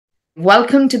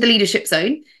Welcome to the Leadership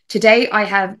Zone. Today I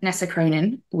have Nessa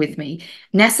Cronin with me.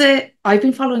 Nessa, I've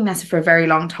been following Nessa for a very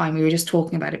long time. We were just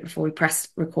talking about it before we pressed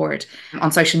record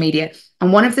on social media.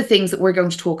 And one of the things that we're going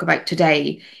to talk about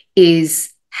today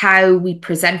is how we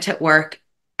present at work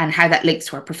and how that links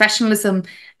to our professionalism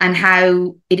and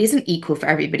how it isn't equal for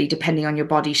everybody depending on your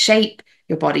body shape,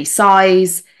 your body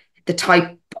size, the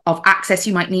type of access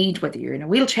you might need, whether you're in a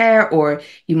wheelchair or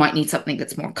you might need something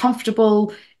that's more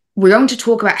comfortable. We're going to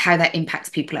talk about how that impacts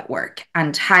people at work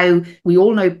and how we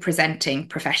all know presenting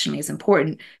professionally is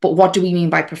important, but what do we mean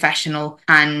by professional,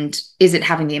 and is it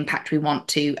having the impact we want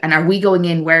to? And are we going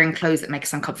in wearing clothes that make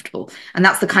us uncomfortable? And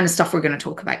that's the kind of stuff we're going to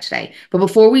talk about today. But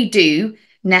before we do,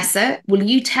 Nessa, will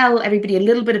you tell everybody a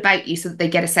little bit about you so that they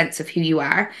get a sense of who you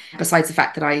are, besides the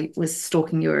fact that I was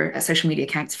stalking your social media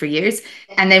accounts for years,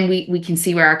 and then we can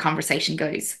see where our conversation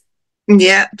goes.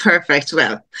 Yeah, perfect.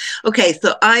 Well, okay.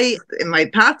 So in my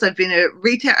past, I've been a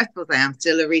retailer. I suppose I am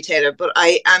still a retailer, but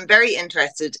I am very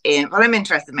interested in what I'm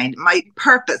interested in. My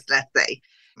purpose, let's say,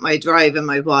 my drive and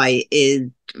my why is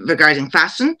regarding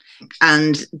fashion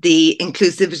and the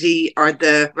inclusivity, or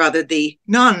the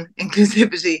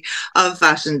non-inclusivity of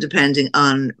fashion, depending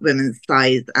on women's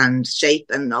size and shape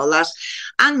and all that,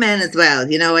 and men as well.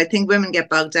 I think women get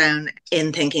bogged down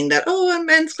in thinking that, oh, and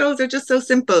men's clothes are just so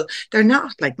simple. They're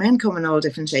not. Like, men come in all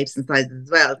different shapes and sizes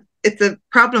as well. It's a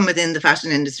problem within the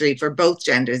fashion industry for both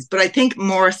genders, but I think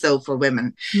more so for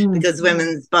women, because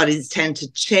women's bodies tend to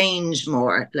change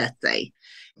more, let's say.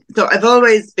 So I've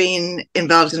always been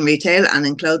involved in retail and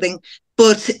in clothing,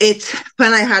 but it's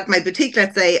when I had my boutique,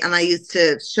 let's say, and I used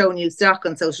to show new stock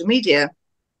on social media,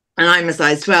 and I'm a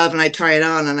size 12 and I try it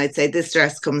on and I'd say this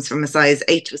dress comes from a size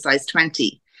 8 to a size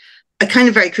 20. I kind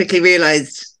of very quickly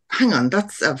realized, hang on,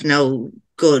 that's of no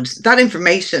good. That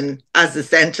information as a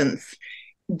sentence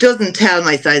doesn't tell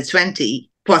my size 20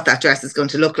 what that dress is going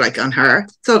to look like on her.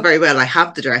 It's all very well, I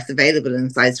have the dress available in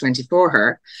size 20 for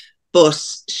her,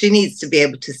 but she needs to be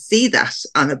able to see that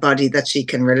on a body that she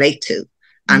can relate to.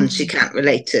 And she can't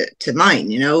relate to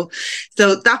mine.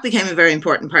 So that became a very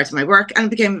important part of my work, and it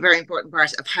became a very important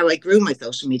part of how I grew my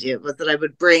social media, was that I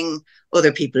would bring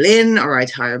other people in, or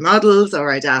I'd hire models, or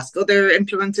I'd ask other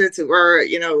influencers who were,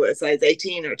 a size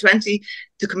 18 or 20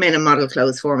 to come in and model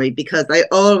clothes for me, because I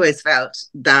always felt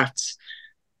that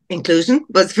inclusion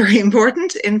was very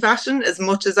important in fashion as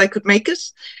much as I could make it.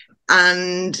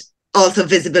 And also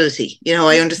visibility.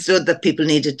 I understood that people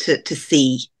needed to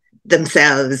see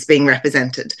themselves being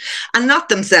represented, and not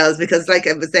themselves, because, like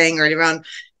I was saying earlier on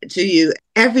to you,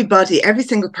 every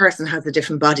single person has a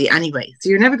different body anyway. So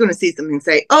you're never going to see something and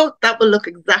say, oh, that will look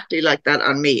exactly like that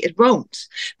on me. It won't,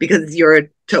 because you're a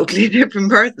totally different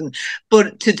person.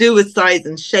 But to do with size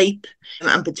and shape,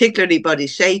 and particularly body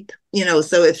shape,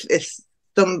 so if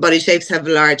some body shapes have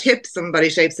large hips, some body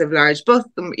shapes have large busts,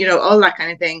 all that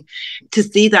kind of thing. To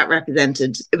see that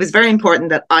represented, it was very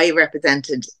important that I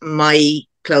represented my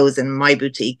clothes in my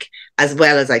boutique as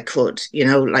well as I could,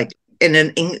 like in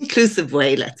an inclusive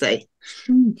way, let's say.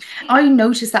 I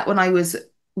noticed that when I was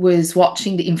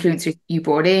watching the influencers you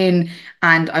brought in,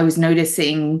 and I was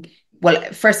noticing, well,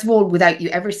 first of all, without you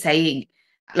ever saying,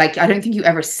 like, I don't think you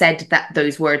ever said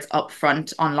those words up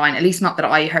front online, at least not that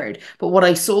I heard. But what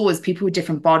I saw was people with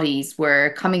different bodies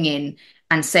were coming in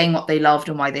and saying what they loved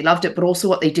and why they loved it, but also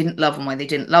what they didn't love and why they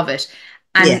didn't love it.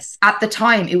 And Yes. at the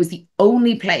time, it was the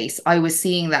only place I was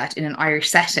seeing that in an Irish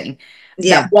setting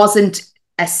Yeah. that wasn't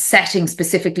a setting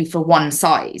specifically for one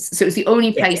size. So it was the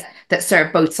only place that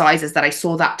served both sizes that I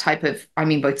saw that type of, I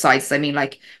mean, both sizes, I mean,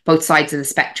 like both sides of the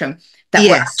spectrum, that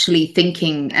were Yes. actually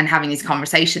thinking and having these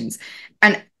conversations.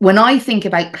 And when I think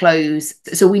about clothes,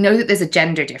 so we know that there's a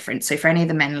gender difference. So for any of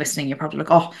the men listening, you're probably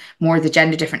like, oh, more of the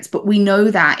gender difference. But we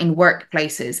know that in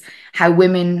workplaces, how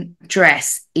women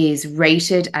dress is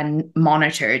rated and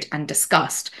monitored and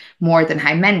discussed more than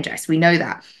how men dress. We know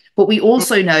that. But we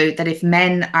also know that if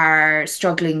men are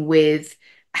struggling with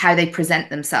how they present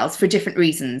themselves for different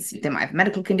reasons, they might have a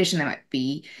medical condition, they might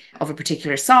be of a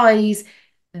particular size,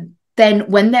 then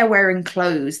when they're wearing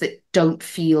clothes that don't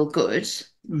feel good,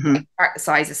 part the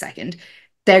size a second,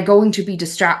 they're going to be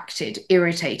distracted,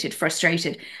 irritated,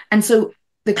 frustrated. And so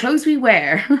the clothes we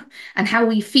wear and how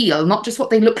we feel, not just what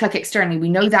they look like externally, we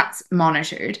know that's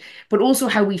monitored, but also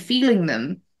how we feel in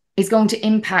them is going to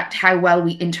impact how well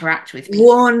we interact with people.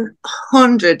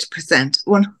 100%.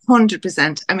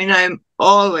 100%. I mean, I'm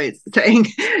always saying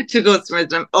to customers,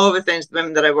 and I'm always saying to the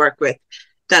women that I work with,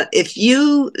 that if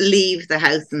you leave the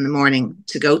house in the morning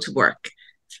to go to work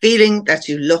feeling that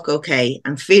you look okay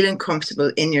and feeling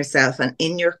comfortable in yourself and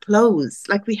in your clothes.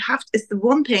 Like we have to, it's the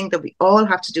one thing that we all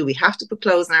have to do. We have to put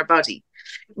clothes in our body.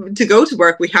 To go to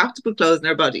work, we have to put clothes in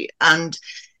our body. And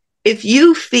if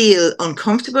you feel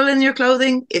uncomfortable in your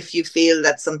clothing, if you feel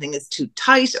that something is too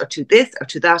tight or too this or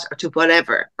too that or too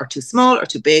whatever, or too small or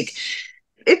too big,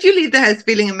 if you leave the house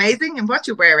feeling amazing in what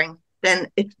you're wearing, then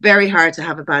it's very hard to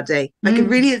have a bad day. Like it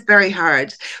really is very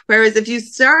hard. Whereas if you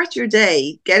start your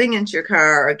day getting into your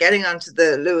car or getting onto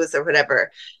the Lewis or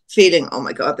whatever, feeling, oh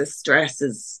my God, this dress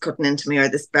is cutting into me, or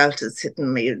this belt is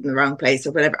hitting me in the wrong place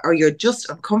or whatever, or you're just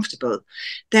uncomfortable,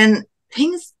 then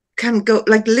things can go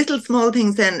like little small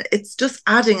things, then it's just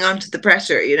adding on to the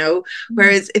pressure, you know.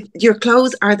 Whereas if your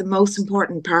clothes are the most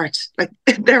important part, like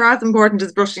they're as important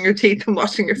as brushing your teeth and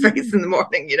washing your face in the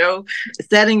morning, you know.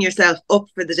 Setting yourself up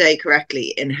for the day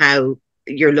correctly in how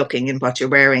you're looking and what you're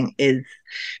wearing is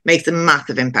makes a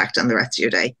massive impact on the rest of your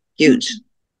day. Huge.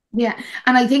 Yeah.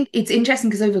 And I think it's interesting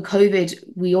because over COVID,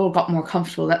 we all got more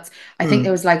comfortable. I think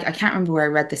there was like, I can't remember where I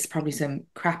read this, probably some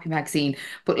crappy magazine,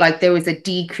 but like there was a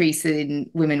decrease in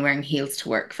women wearing heels to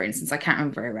work, for instance. I can't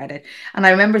remember where I read it. And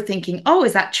I remember thinking, oh,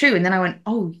 is that true? And then I went,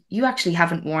 oh, you actually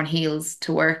haven't worn heels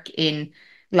to work in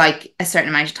like a certain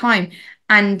amount of time.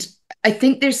 And I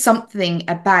think there's something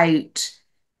about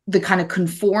the kind of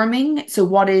conforming. So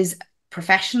what is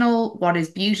professional, what is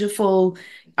beautiful.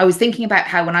 I was thinking about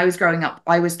how when I was growing up,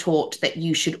 I was taught that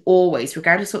you should always,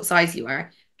 regardless what size you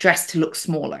are, dress to look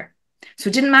smaller. So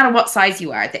it didn't matter what size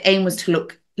you are, the aim was to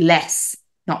look less,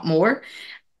 not more.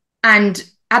 And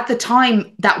at the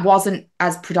time, that wasn't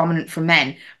as predominant for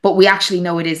men, but we actually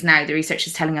know it is now. The research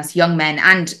is telling us young men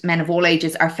and men of all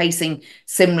ages are facing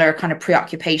similar kind of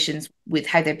preoccupations with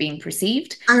how they're being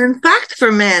perceived. And in fact,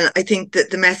 for men, I think that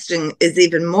the messaging is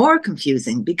even more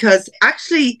confusing because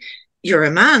actually you're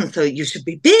a man, so you should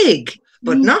be big,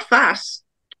 but not fat,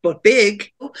 but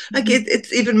big. Like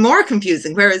it's even more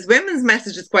confusing. Whereas women's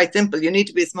message is quite simple. You need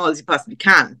to be as small as you possibly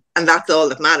can. And that's all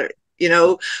that matters. You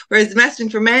know, whereas the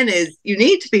messaging for men is you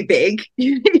need to be big,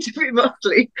 you need to be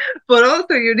muscly, but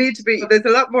also you need to be, there's a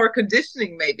lot more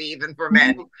conditioning maybe even for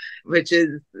men, which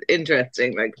is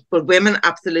interesting. Like, but women,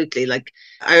 absolutely. Like,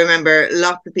 I remember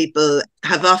lots of people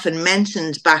have often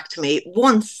mentioned back to me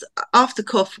once off the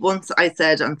cuff, once I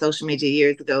said on social media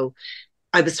years ago,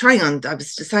 I was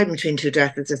deciding between two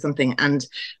dresses or something, and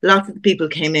lots of people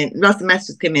came in, lots of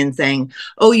messages came in saying,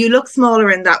 oh, you look smaller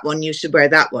in that one, you should wear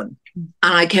that one. And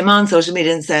I came on social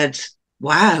media and said,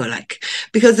 wow, like,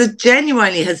 because it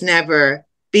genuinely has never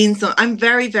been so. I'm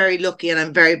very, very lucky and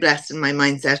I'm very blessed in my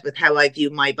mindset with how I view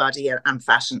my body and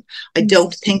fashion. I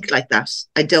don't think like that.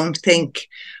 I don't think,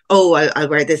 oh, I'll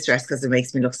wear this dress because it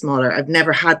makes me look smaller. I've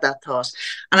never had that thought.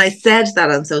 And I said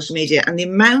that on social media, and the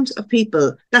amount of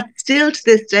people that still to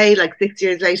this day, like 6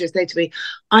 years later, say to me,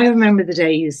 I remember the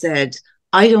day you said,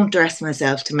 I don't dress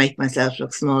myself to make myself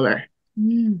look smaller.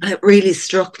 And it really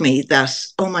struck me that,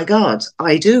 oh my God,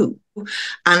 I do.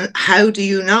 And how do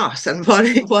you not? And what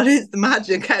is the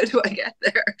magic? How do I get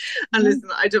there? And listen,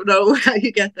 I don't know how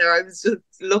you get there. I was just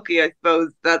lucky, I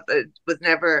suppose, that it was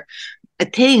never a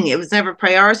thing. It was never a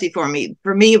priority for me.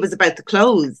 For me, it was about the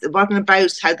clothes. It wasn't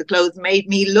about how the clothes made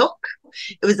me look.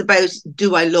 It was about,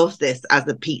 do I love this as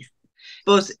a piece?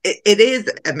 But it is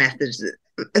a message,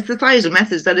 a societal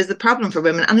message that is a problem for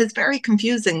women, and it's very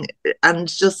confusing. And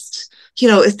just, you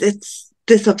know, it's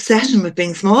this obsession with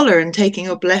being smaller and taking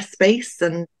up less space.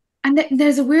 And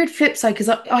there's a weird flip side because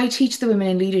I teach the Women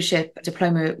in Leadership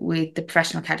diploma with the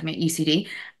Professional Academy at UCD.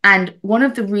 And one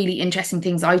of the really interesting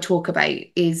things I talk about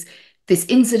is this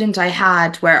incident I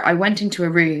had where I went into a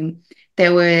room.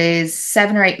 There was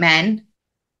 7 or 8 men,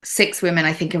 6 women,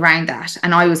 I think, around that.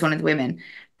 And I was one of the women.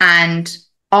 And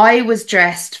I was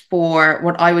dressed for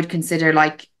what I would consider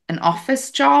like an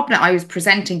office job. Now I was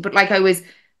presenting, but like I was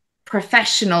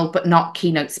professional, but not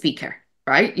keynote speaker,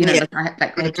 right? You know, yeah.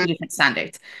 like I had 2 different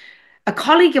standards. A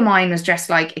colleague of mine was dressed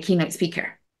like a keynote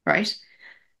speaker, right?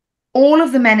 All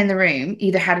of the men in the room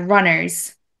either had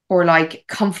runners or like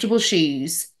comfortable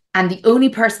shoes. And the only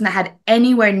person that had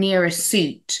anywhere near a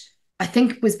suit, I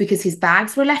think was because his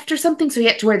bags were left or something. So he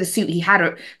had to wear the suit he had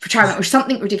for retirement or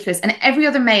something ridiculous. And every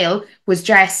other male was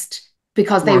dressed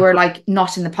because they were like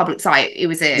not in the public's eye. It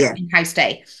was a in-house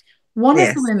day. One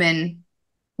of the women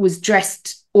was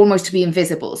dressed almost to be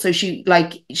invisible. So she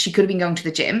could have been going to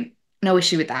the gym. No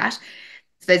issue with that.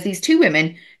 So there's these 2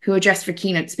 women who are dressed for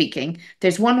keynote speaking.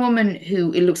 There's one woman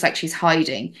who it looks like she's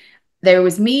hiding. There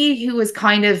was me who was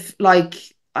kind of like,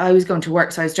 I was going to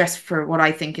work, so I was dressed for what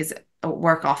I think is a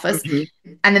work office.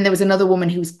 And then there was another woman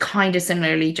who was kind of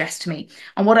similarly dressed to me.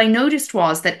 And what I noticed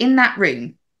was that in that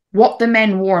room, what the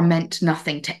men wore meant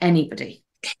nothing to anybody.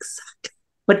 Exactly.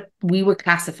 But we were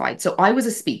classified. So I was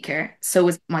a speaker, so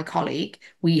was my colleague.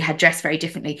 We had dressed very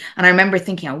differently. And I remember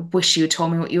thinking, I wish you had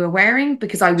told me what you were wearing,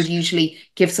 because I would usually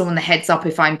give someone the heads up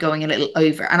if I'm going a little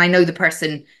over. And I know the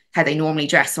person how they normally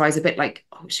dress. So I was a bit like,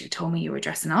 oh, I wish you had told me you were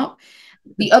dressing up.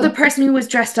 The other person who was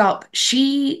dressed up,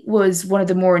 she was one of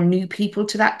the more new people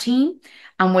to that team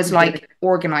and was Okay. like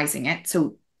organizing it.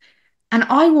 So, and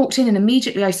I walked in and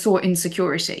immediately I saw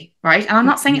insecurity, right? And I'm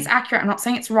not saying it's Mhm. accurate, I'm not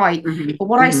saying it's right, Mhm. but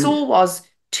what I Mhm. saw was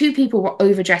two people were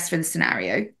overdressed for the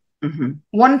scenario. Mhm.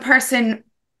 One person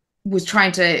was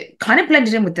trying to kind of blend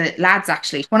it in with the lads,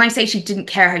 actually. When I say she didn't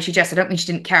care how she dressed, I don't mean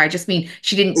she didn't care. I just mean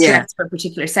she didn't Yeah. dress for a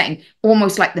particular setting,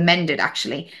 almost like the men did,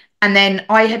 actually. And then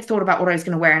I had thought about what I was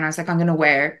going to wear, and I was like, I'm going to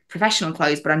wear professional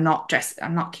clothes, but I'm not dressed.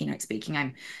 I'm not keynote speaking.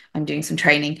 I'm doing some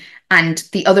training. And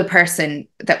the other person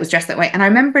that was dressed that way, and I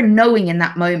remember knowing in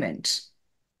that moment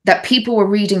that people were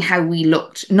reading how we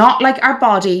looked, not like our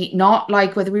body, not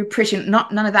like whether we were pretty,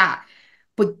 not none of that,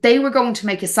 but they were going to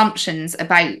make assumptions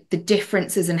about the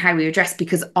differences in how we were dressed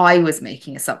because I was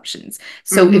making assumptions.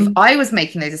 So if Mhm. I was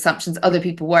making those assumptions, other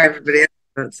people were. Everybody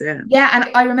else, yeah. Yeah,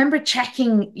 and I remember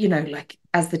checking, like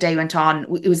as the day went on,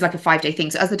 it was like a 5-day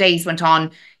thing. So as the days went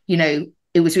on,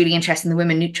 it was really interesting. The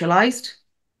women neutralized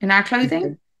in our clothing.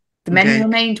 Okay. The men Okay.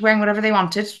 remained wearing whatever they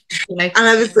wanted, you know. And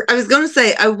I was going to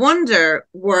say, I wonder,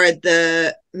 were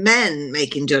the men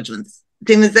making judgments?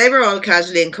 Seeing as they were all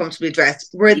casually and comfortably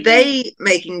dressed, were Yeah. they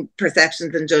making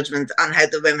perceptions and judgments on how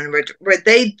the women were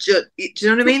they do you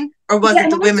know what I mean? Or was Yeah, it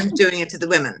and the women doing it to the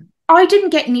women? I didn't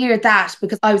get near that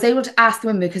because I was able to ask the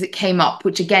women because it came up,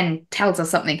 which again tells us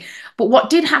something. But what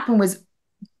did happen was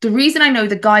the reason I know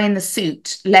the guy in the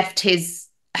suit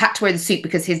had to wear the suit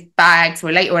because his bags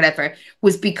were late or whatever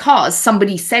was because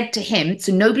somebody said to him,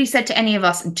 so nobody said to any of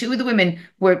us, and two of the women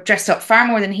were dressed up far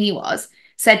more than he was,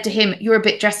 said to him, "You're a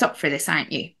bit dressed up for this,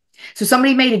 aren't you?" So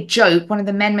somebody made a joke, one of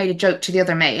the men made a joke to the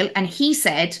other male, and he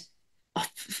said, "Oh,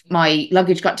 my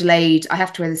luggage got delayed. I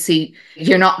have to wear the suit.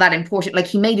 You're not that important." Like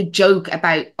he made a joke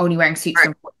about only wearing suits for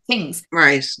Right. important things,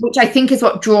 Right. which I think is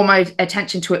what drew my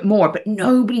attention to it more. But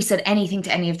nobody said anything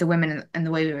to any of the women in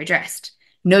the way we were dressed.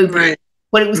 Nobody. Right.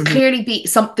 But it was Mm-hmm. clearly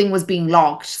something was being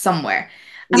logged somewhere.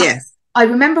 And Yes. I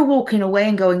remember walking away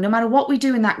and going, no matter what we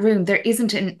do in that room, there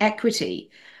isn't an equity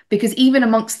because even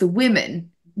amongst the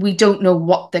women, we don't know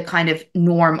what the kind of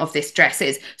norm of this dress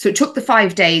is. So it took the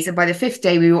 5 days, and by the fifth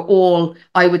day, we were all,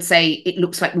 I would say, it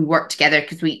looks like we worked together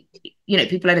because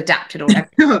people had adapted or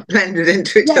whatever. Blended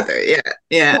into each Yeah. other. Yeah.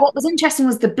 Yeah. But what was interesting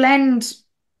was the blend,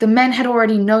 the men had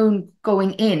already known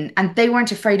going in, and they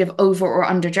weren't afraid of over or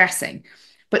underdressing.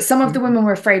 But some of the Mm-hmm. women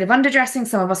were afraid of underdressing,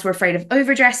 some of us were afraid of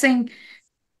overdressing.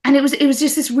 And it was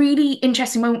just this really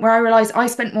interesting moment where I realized I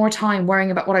spent more time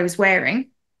worrying about what I was wearing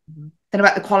than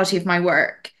about the quality of my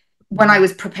work when I Mm-hmm.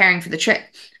 was preparing for the trip.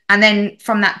 And then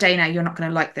from that day now, you're not going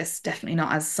to like this, definitely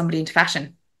not as somebody into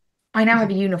fashion. I now have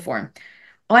a uniform.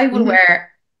 I will Mm-hmm.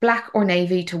 wear black or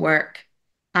navy to work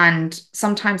and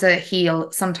sometimes a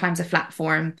heel, sometimes a flat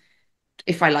form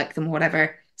if I like them or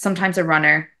whatever, sometimes a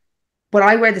runner. But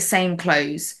I wear the same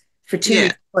clothes for two Yeah.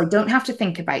 reasons. I don't have to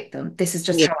think about them. This is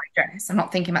just Yeah. how I dress. I'm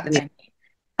not thinking about the Yeah. venue.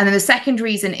 And then the second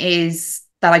reason is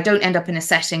that I don't end up in a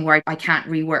setting where I can't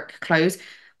rework clothes.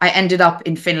 I ended up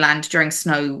in Finland during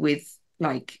snow with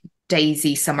like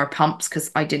daisy summer pumps because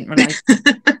I didn't realize.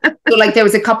 So like there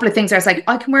was a couple of things where I was like,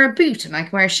 I can wear a boot and I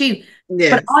can wear a shoe. But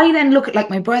Yes. I then look at like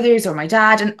my brothers or my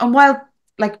dad, and while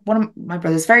like one of my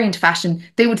brothers very into fashion,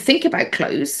 they would think about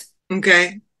clothes,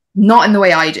 Okay. not in the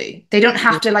way I do. They don't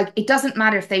have to like, it doesn't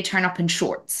matter if they turn up in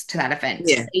shorts to that event.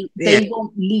 Yeah. Yeah. They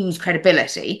won't lose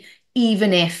credibility,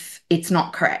 even if it's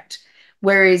not correct.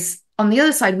 Whereas on the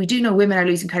other side, we do know women are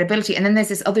losing credibility. And then there's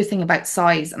this other thing about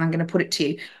size, and I'm going to put it to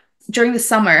you. During the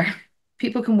summer,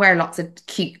 people can wear lots of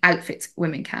cute outfits,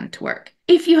 women can, to work.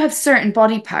 If you have certain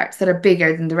body parts that are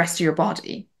bigger than the rest of your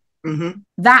body, Mm-hmm.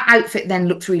 that outfit then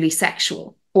looks really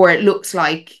sexual, or it looks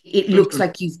Mm-hmm.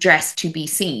 like you've dressed to be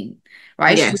seen,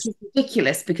 right? Which Yes. is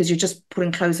ridiculous because you're just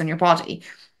putting clothes on your body.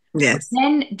 But Yes.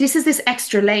 then this is this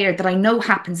extra layer that I know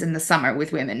happens in the summer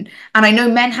with women, and I know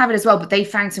men have it as well, but they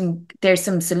found there's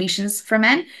some solutions for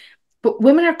men. But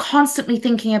women are constantly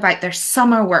thinking about their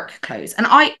summer work clothes, and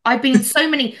I've been in so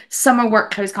many summer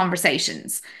work clothes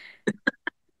conversations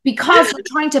because you're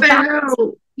trying to I balance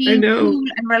know. I being know. cool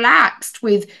and relaxed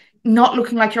with not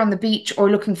looking like you're on the beach or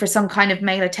looking for some kind of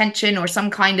male attention or some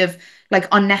kind of like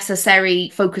unnecessary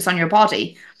focus on your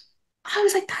body. I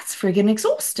was like, that's friggin'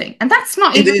 exhausting. And that's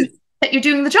not It even is. that you're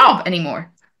doing the job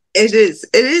anymore. It is.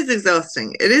 It is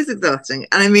exhausting. It is exhausting.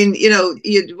 And I mean,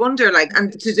 you'd wonder, like,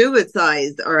 and to do with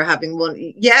size or having one,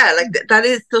 yeah, like that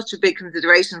is such a big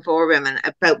consideration for women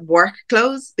about work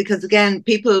clothes. Because again,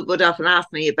 people would often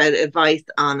ask me about advice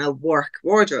on a work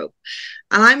wardrobe.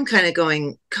 And I'm kind of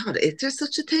going, God, is there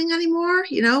such a thing anymore?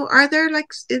 Are there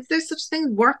like, is there such thing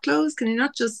as work clothes? Can you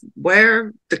not just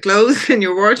wear the clothes in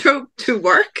your wardrobe to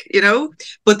work?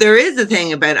 But there is a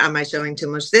thing about, am I showing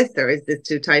too much this, or is this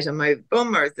too tight on my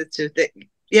bum, or is this too thick?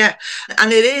 Yeah.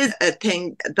 And it is a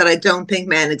thing that I don't think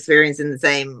men experience in the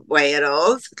same way at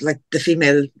all. Like the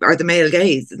female or the male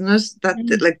gaze, isn't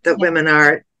it? Like that Yeah. women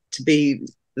are to be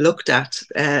looked at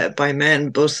by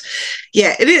men. But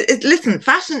yeah, it is. Listen,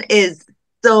 fashion is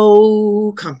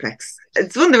so complex.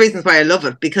 It's one of the reasons why I love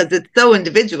it, because it's so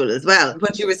individual as well.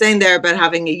 What you were saying there about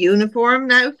having a uniform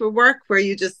now for work where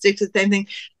you just stick to the same thing.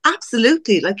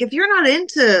 Absolutely. Like if you're not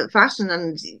into fashion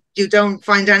and you don't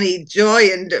find any joy,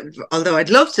 and although I'd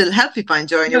love to help you find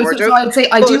joy in your No, so wardrobe, I'd say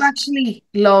I but do actually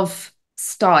love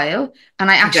style,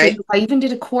 and okay. I even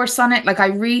did a course on it. Like I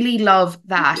really love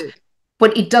that,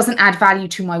 but it doesn't add value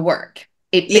to my work.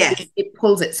 Yes. It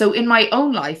pulls it. So in my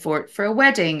own life, or for a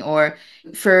wedding, or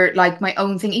for like my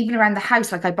own thing, even around the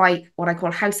house, like I buy what I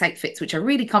call house outfits, which are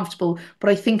really comfortable, but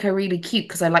I think are really cute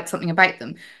because I like something about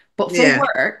them. But for Yeah.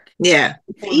 work, Yeah.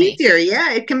 for me, Easier.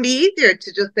 Yeah. It can be easier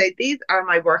to just say, these are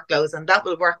my work clothes, and that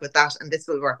will work with that, and this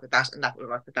will work with that, and that will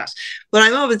work with that. What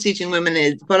I'm always teaching women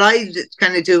is, what I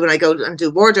kind of do when I go and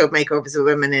do wardrobe makeovers with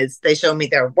women is they show me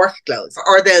their work clothes,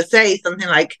 or they'll say something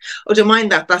like, oh, don't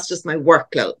mind that. That's just my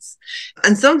work clothes.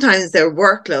 And sometimes their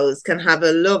work clothes can have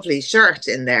a lovely shirt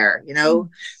in there,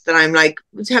 that I'm like,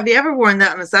 have you ever worn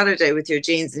that on a Saturday with your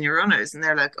jeans and your runners? And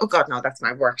they're like, oh God, no, that's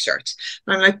my work shirt.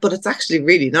 And I'm like, but it's actually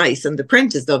really nice, and the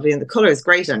print is lovely, and the color is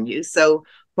great on you. So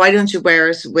why don't you wear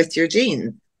it with your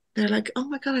jeans? They're like, oh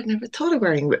my God, I've never thought of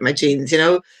wearing it with my jeans.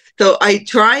 So I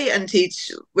try and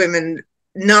teach women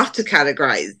not to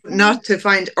categorize, not to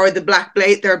find, or their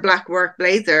black work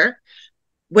blazer,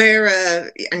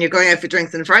 and you're going out for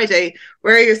drinks on Friday,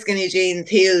 wear your skinny jeans,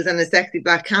 heels, and a sexy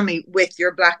black cami with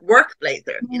your black work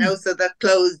blazer, so that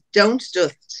clothes don't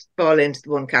just fall into the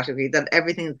one category, that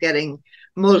everything's getting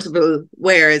multiple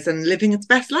wears and living its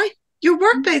best life. Your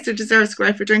work blazer deserves to go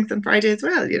out for drinks on Friday as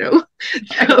well.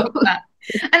 I So, love that.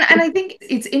 And I think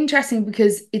it's interesting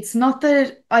because it's not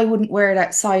that I wouldn't wear it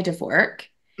outside of work.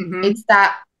 mm-hmm. It's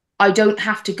that I don't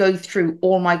have to go through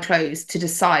all my clothes to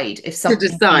decide if To something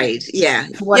is decide, yeah,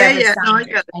 to yeah, whatever yeah. No, I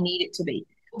standard get I need it to be.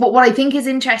 But what I think is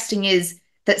interesting is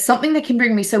that something that can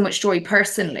bring me so much joy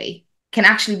personally can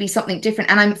actually be something different.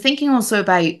 And I'm thinking also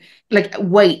about like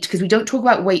weight, because we don't talk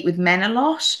about weight with men a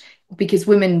lot, because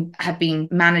women have been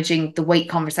managing the weight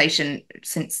conversation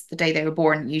since the day they were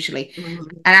born, usually. it. Mm-hmm.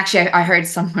 And actually, I heard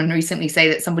someone recently say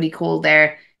that somebody called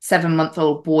their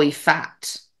 7-month-old boy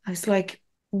fat. I was like,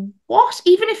 what?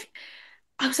 Even if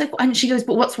I was like, and she goes,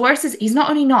 but what's worse is he's not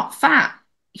only not fat,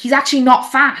 he's actually not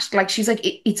fat. Like she's like,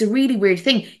 it's a really weird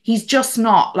thing. He's just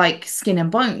not like skin and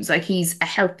bones. Like he's a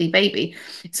healthy baby.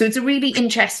 So it's a really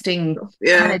interesting kind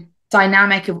Yeah, of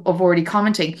dynamic of already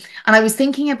commenting. And I was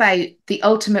thinking about the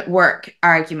ultimate work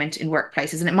argument in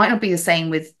workplaces, and it might not be the same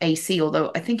with AC,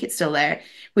 although I think it's still there,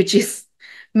 which is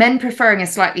men preferring a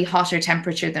slightly hotter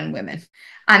temperature than women.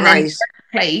 And then right.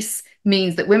 workplace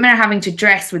means that women are having to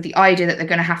dress with the idea that they're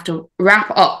going to have to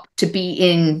wrap up to be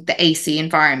in the AC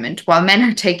environment, while men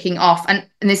are taking off. And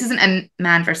this isn't a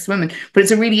man versus woman, but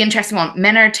it's a really interesting one.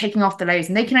 Men are taking off the layers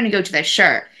and they can only go to their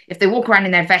shirt. If they walk around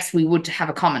in their vest, we would have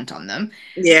a comment on them.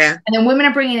 Yeah, And then women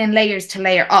are bringing in layers to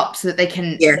layer up so that they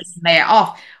yes. can layer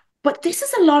off. But this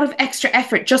is a lot of extra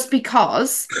effort just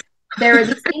because there are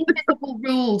these invisible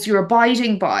rules you're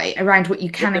abiding by around what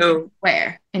you can and can't No,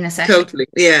 wear in a session. totally.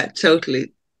 Yeah,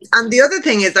 totally. And the other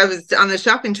thing is, I was on a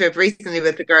shopping trip recently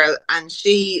with a girl, and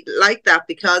she liked that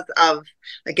because of,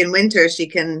 like, in winter she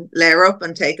can layer up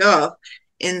and take off.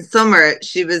 In summer,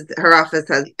 her office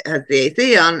has the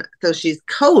AC on, so she's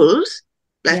cold,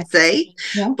 Yeah. let's say,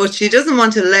 Yeah. but she doesn't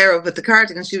want to layer up with the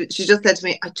cardigan. She just said to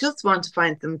me, I just want to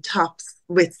find some tops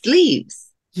with sleeves.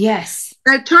 Yes.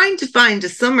 Now, trying to find a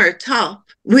summer top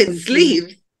with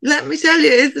sleeves, let me tell you,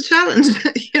 is a challenge.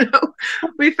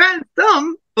 We found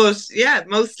some, but yeah,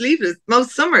 most sleeveless,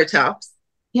 most summer tops,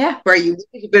 Yeah. where you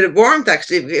need a bit of warmth.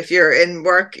 Actually, if you're in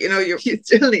work, you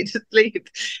still need to sleep,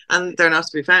 and they're not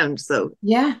to be found. So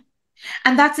Yeah.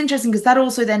 And that's interesting because that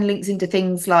also then links into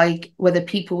things like whether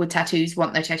people with tattoos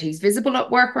want their tattoos visible at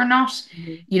work or not.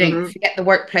 mm-hmm. Forget the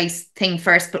workplace thing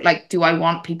first, but like, do I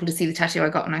want people to see the tattoo I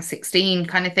got when I was 16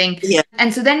 kind of thing? Yeah,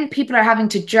 And so then people are having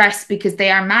to dress because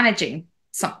they are managing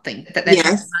something that they're trying to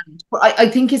Yes. manage. But I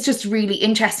think it's just really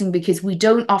interesting because we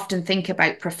don't often think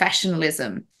about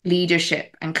professionalism,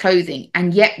 leadership, and clothing.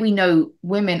 And yet we know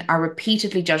women are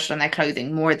repeatedly judged on their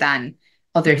clothing more than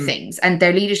other Mm-hmm. things. And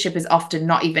their leadership is often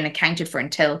not even accounted for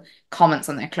until comments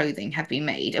on their clothing have been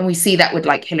made. And we see that with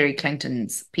like Hillary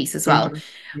Clinton's piece as well.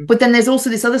 Mm-hmm. But then there's also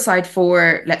this other side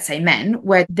for, let's say, men,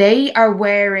 where they are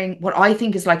wearing what I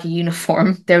think is like a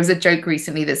uniform. There was a joke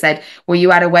recently that said, were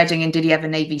you at a wedding and did he have a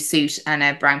navy suit and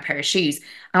a brown pair of shoes?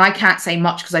 And I can't say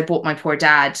much because I bought my poor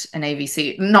dad a navy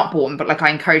suit. Not bought him, but like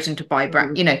I encouraged him to buy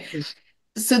brown, you know.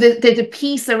 So there's a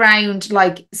piece around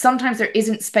like sometimes there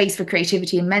isn't space for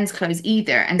creativity in men's clothes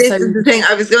either. And This so is the thing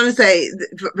I was going to say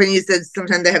when you said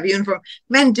sometimes they have a uniform.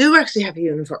 Men do actually have a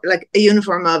uniform, like a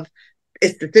uniform of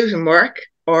it's the suit and work,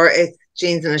 or it's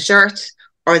jeans and a shirt,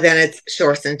 or then it's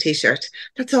shorts and t-shirt.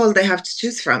 That's all they have to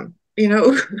choose from, you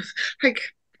know. Like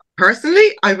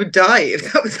personally, I would die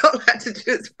if that was all I had to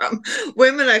choose from.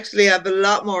 Women actually have a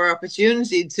lot more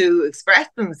opportunity to express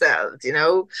themselves, you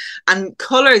know, and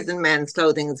colors in men's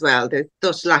clothing as well. There's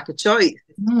such lack of choice.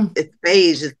 It's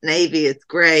beige, it's navy, it's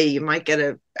grey. You might get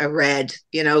a red,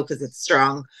 you know, because it's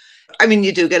strong. I mean,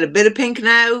 you do get a bit of pink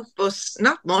now, but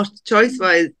not much choice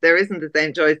wise. There isn't the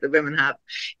same choice that women have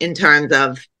in terms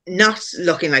of not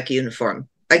looking like a uniform.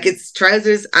 Like it's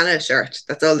trousers and a shirt.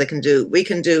 That's all they can do. We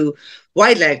can do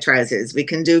wide leg trousers. We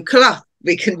can do cloth.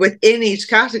 We can, within each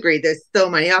category, there's so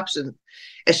many options.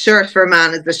 A shirt for a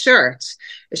man is a shirt.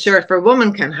 A shirt for a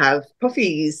woman can have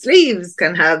puffy sleeves,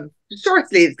 can have short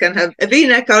sleeves, can have a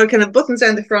V-neck collar, can have buttons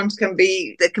down the front, can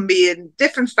be in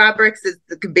different fabrics.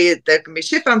 There can be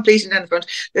chiffon pleating down the front.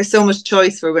 There's so much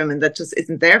choice for women that just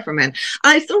isn't there for men. And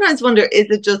I sometimes wonder, is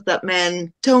it just that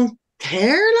men don't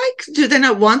care? Like, do they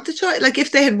not want the choice? Like,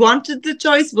 if they had wanted the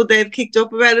choice, would they have kicked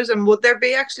up about it? And would there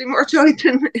be actually more choice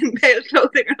in male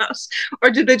clothing or not?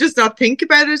 Or do they just not think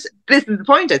about it? This is the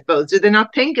point, I suppose. Do they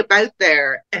not think about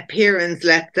their appearance,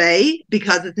 let's say,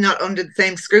 because it's not under the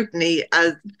same scrutiny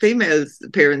as females'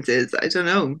 appearances? I don't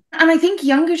know. And I think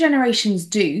younger generations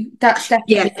do. That's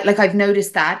definitely Yeah. like I've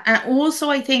noticed that. And also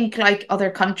I think like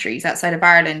other countries outside of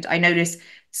Ireland, I notice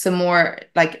some more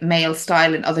like male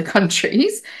style in other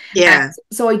countries. Yeah.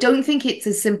 So I don't think it's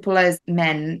as simple as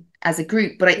men as a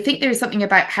group, but I think there's something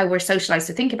about how we're socialized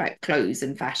to think about clothes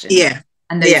and fashion Yeah.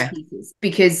 and those Yeah. pieces.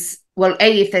 Because, well,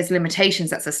 A, if there's limitations,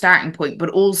 that's a starting point. But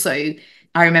also,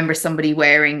 I remember somebody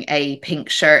wearing a pink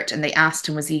shirt and they asked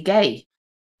him, was he gay?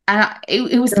 And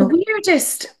it was the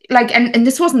weirdest, like, and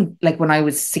this wasn't like when I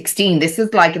was 16, this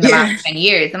is like in the last Yeah. 10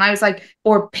 years. And I was like,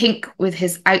 or pink with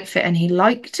his outfit and he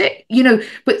liked it, you know.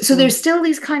 But so there's still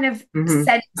these kind of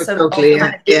sense of Totally.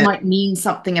 kind Yeah. of it might mean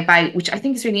something about, which I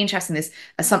think is really interesting, this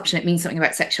assumption it means something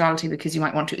about sexuality because you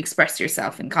might want to express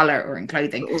yourself in color or in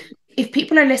clothing. If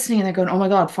people are listening and they're going, oh my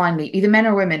God, finally, either men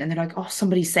or women, and they're like, oh,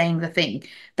 somebody's saying the thing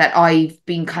that I've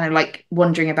been kind of like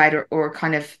wondering about or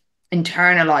kind of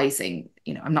internalizing,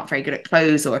 you know, I'm not very good at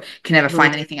clothes or can never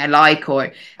find anything I like,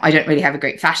 or I don't really have a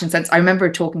great fashion sense. I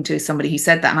remember talking to somebody who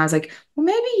said that and I was like, well,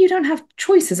 maybe you don't have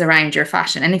choices around your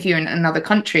fashion. And if you're in another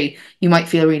country, you might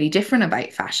feel really different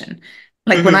about fashion.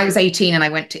 Like when I was 18 and I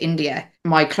went to India,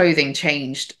 my clothing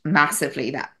changed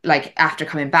massively that like after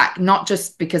coming back, not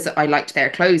just because I liked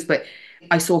their clothes, but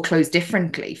I saw clothes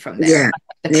differently from there, Yeah.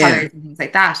 like the Yeah. colors and things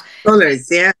like that. Colors.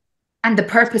 Yeah. And the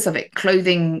purpose of it,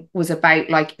 clothing was about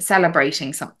like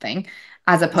celebrating something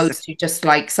as opposed to just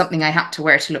like something I had to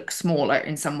wear to look smaller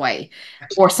in some way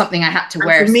or something I had to And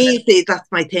wear. for me, see,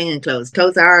 that's my thing in clothes.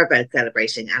 Clothes are about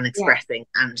celebrating and Yeah. expressing.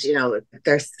 And, you know,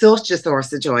 they're such a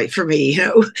source of joy for me. You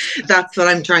know, that's what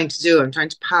I'm trying to do. I'm trying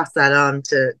to pass that on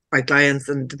to my clients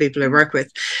and the people I work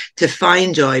with to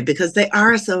find joy because they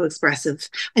are so expressive.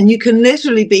 And you can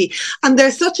literally be, and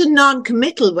there's such a non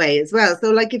committal way as well. So,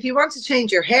 like, if you want to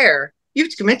change your hair, you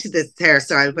have to commit to this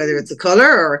hairstyle, whether it's a color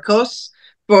or a cut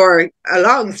for a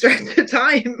long stretch of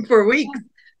time for weeks.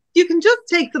 You can just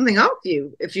take something off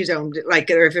you if you don't like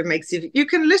it or if it makes you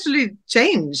can literally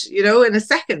change, you know, in a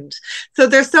second. So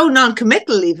they're so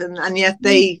non-committal even, and yet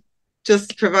they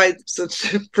just provide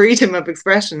such freedom of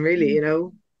expression, really, you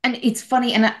know. And it's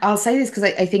funny, and I'll say this because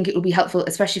I think it will be helpful,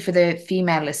 especially for the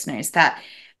female listeners, that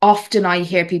often I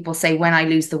hear people say, when I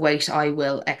lose the weight, I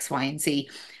will X, Y, and Z.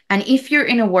 And if you're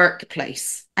in a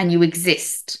workplace and you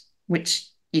exist, which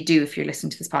you do if you're listening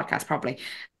to this podcast, probably,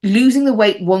 losing the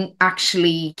weight won't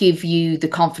actually give you the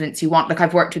confidence you want. Like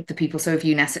I've worked with the people, so have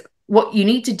you, Nessa. What you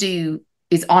need to do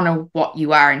is honor what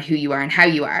you are and who you are and how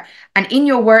you are. And in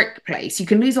your workplace, you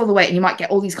can lose all the weight and you might get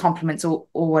all these compliments or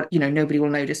what, you know, nobody will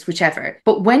notice, whichever.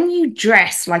 But when you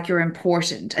dress like you're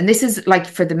important, and this is like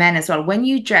for the men as well, when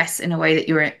you dress in a way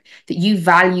that you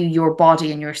value your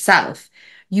body and yourself,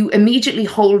 you immediately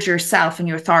hold yourself and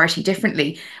your authority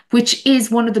differently, which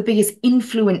is one of the biggest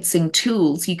influencing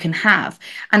tools you can have.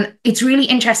 And it's really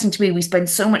interesting to me. We spend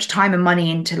so much time and money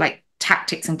into like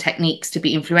tactics and techniques to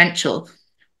be influential,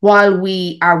 while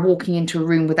we are walking into a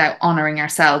room without honoring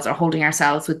ourselves or holding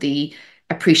ourselves with the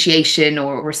appreciation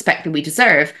or respect that we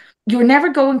deserve. You're never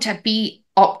going to be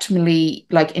optimally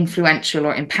like influential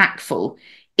or impactful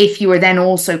if you are then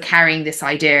also carrying this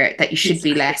idea that you should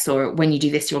be less, or when you do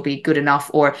this you'll be good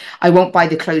enough, or I won't buy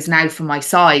the clothes now for my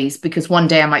size because one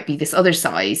day I might be this other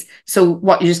size. So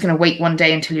what, you're just going to wait one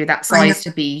day until you're that size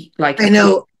to be like I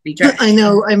know. dressed? I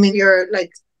know. I mean, you're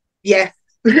like, yes,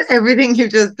 everything you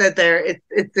just said there,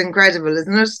 it's incredible,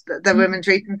 isn't it? That women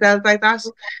treat themselves like that,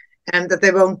 and that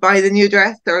they won't buy the new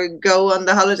dress or go on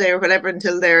the holiday or whatever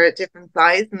until they're a different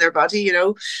size in their body, you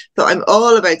know. So I'm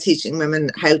all about teaching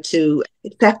women how to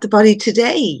accept the body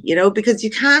today, you know, because you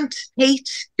can't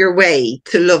hate your way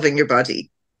to loving your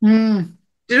body. Mm.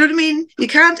 Do you know what I mean? You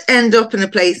can't end up in a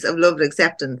place of love and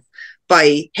acceptance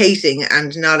by hating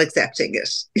and not accepting it.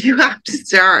 You have to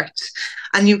start.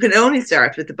 And you can only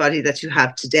start with the body that you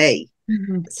have today.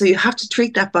 Mm-hmm. So you have to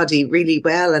treat that body really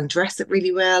well and dress it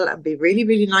really well and be really,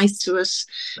 really nice to it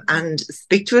and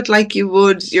speak to it like you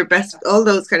would your best, all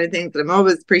those kind of things that I'm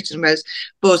always preaching about.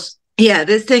 But yeah,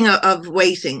 this thing of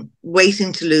waiting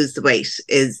to lose the weight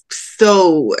is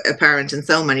so apparent in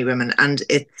so many women, and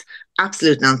it's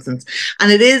absolute nonsense.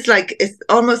 And it is like, it's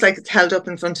almost like it's held up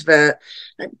in front of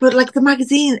but like the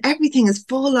magazine, everything is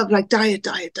full of like diet.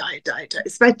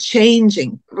 It's about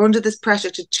changing. We're under this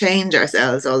pressure to change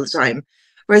ourselves all the time.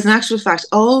 Whereas in actual fact,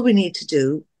 all we need to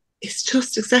do is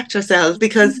just accept ourselves,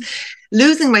 because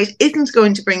losing weight isn't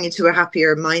going to bring you to a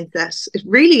happier mindset. It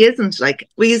really isn't. Like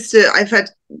I've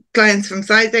had clients from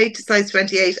size 8 to size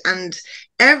 28, and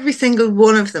every single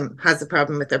one of them has a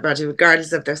problem with their body,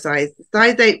 regardless of their size. The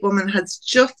size 8 woman has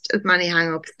just as many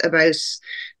hang-ups about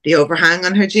the overhang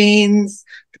on her jeans,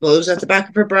 the bulge at the back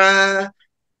of her bra,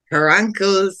 her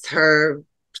ankles, her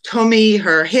tummy,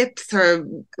 her hips, her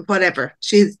whatever.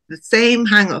 She's the same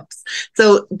hang-ups.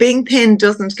 So being thin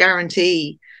doesn't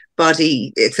guarantee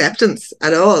body acceptance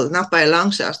at all, not by a long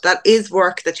shot. That is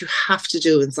work that you have to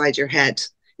do inside your head.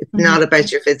 It's not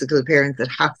about your physical appearance. It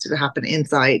has to happen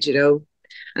inside, you know.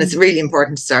 And it's really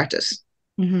important to start it.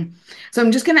 So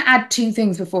I'm just going to add 2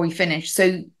 things before we finish.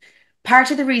 So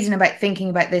part of the reason about thinking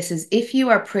about this is if you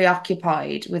are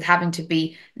preoccupied with having to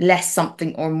be less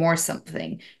something or more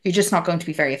something, you're just not going to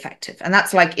be very effective. And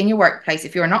that's like in your workplace,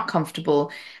 if you're not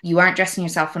comfortable, you aren't dressing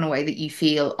yourself in a way that you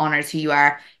feel honors who you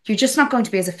are, you're just not going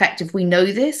to be as effective. We know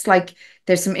this. Like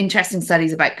there's some interesting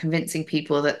studies about convincing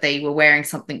people that they were wearing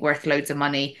something worth loads of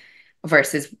money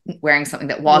versus wearing something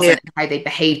that wasn't, and how they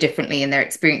behave differently and their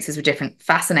experiences were different.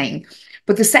 Fascinating.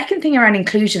 But the second thing around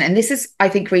inclusion, and this is, I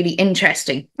think, really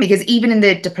interesting, because even in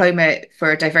the diploma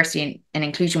for diversity and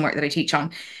inclusion work that I teach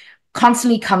on,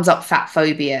 constantly comes up fat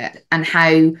phobia and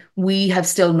how we have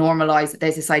still normalized that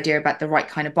there's this idea about the right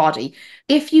kind of body.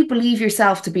 If you believe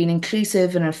yourself to be an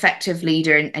inclusive and effective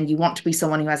leader, and you want to be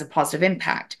someone who has a positive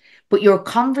impact, but your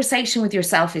conversation with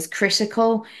yourself is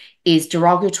critical, is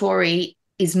derogatory,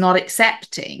 is not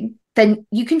accepting, then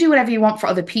you can do whatever you want for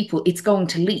other people. It's going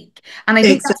to leak. And I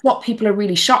think that's what people are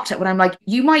really shocked at, when I'm like,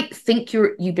 you might think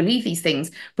you believe these things,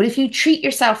 but if you treat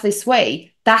yourself this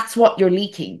way, that's what you're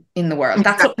leaking in the world.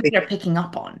 That's what people are picking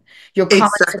up on. Your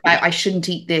comments about I shouldn't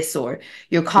eat this, or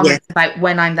your comments about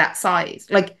when I'm that size.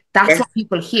 Like that's what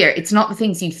people hear. It's not the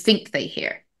things you think they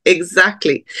hear.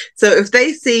 Exactly. So if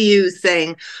they see you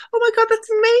saying, oh my God, that's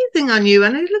amazing on you,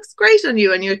 and it looks great on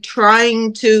you, and you're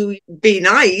trying to be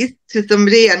nice to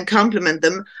somebody and compliment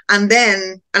them, and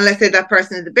then, and let's say that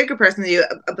person is a bigger person than you,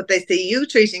 but they see you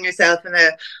treating yourself in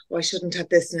oh, I shouldn't have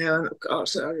this now, and oh God,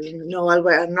 no,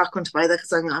 I'm not going to buy that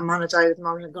because I'm on a diet at the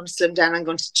moment, I'm going to slim down, I'm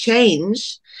going to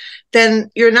change,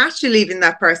 then you're naturally leaving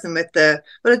that person with well,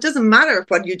 it doesn't matter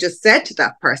what you just said to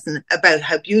that person about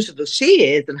how beautiful she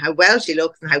is and how well she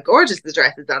looks and how gorgeous the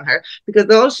dress is on her, because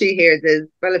all she hears is,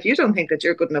 well, if you don't think that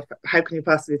you're good enough, how can you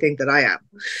possibly think that I am?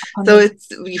 100%.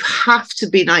 So you have to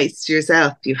be nice to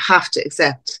yourself. You have to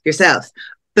accept yourself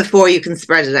before you can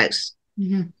spread it out.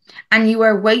 And you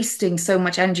are wasting so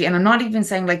much energy. And I'm not even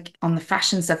saying like on the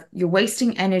fashion stuff, you're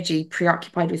wasting energy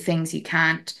preoccupied with things you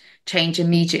can't change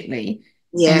immediately.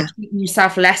 Yeah. And keeping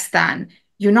yourself less than.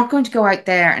 you're not going to go out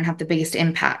there and have the biggest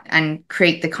impact and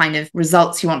create the kind of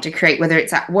results you want to create, whether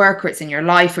it's at work or it's in your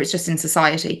life or it's just in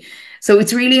society. So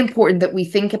it's really important that we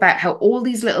think about how all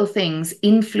these little things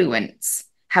influence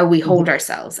how we hold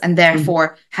ourselves and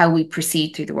therefore how we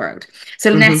proceed through the world.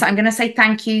 So Nessa, I'm going to say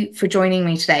thank you for joining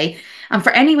me today. And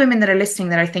for any women that are listening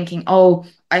that are thinking, oh,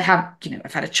 I've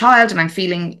had a child and I'm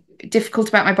feeling difficult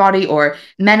about my body, or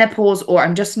menopause, or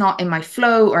I'm just not in my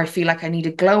flow, or I feel like I need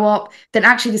a glow up, then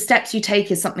actually the steps you take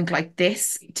is something like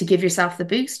this to give yourself the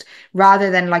boost,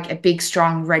 rather than like a big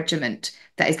strong regiment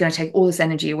that is going to take all this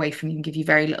energy away from you and give you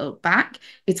very little back.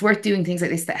 It's worth doing things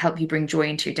like this that help you bring joy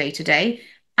into your day to day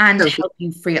and Totally. help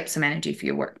you free up some energy for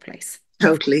your workplace.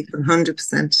 Totally.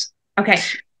 100%. Okay.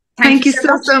 Thank You you so so,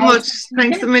 much. so much.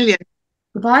 Thanks a million.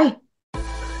 Goodbye.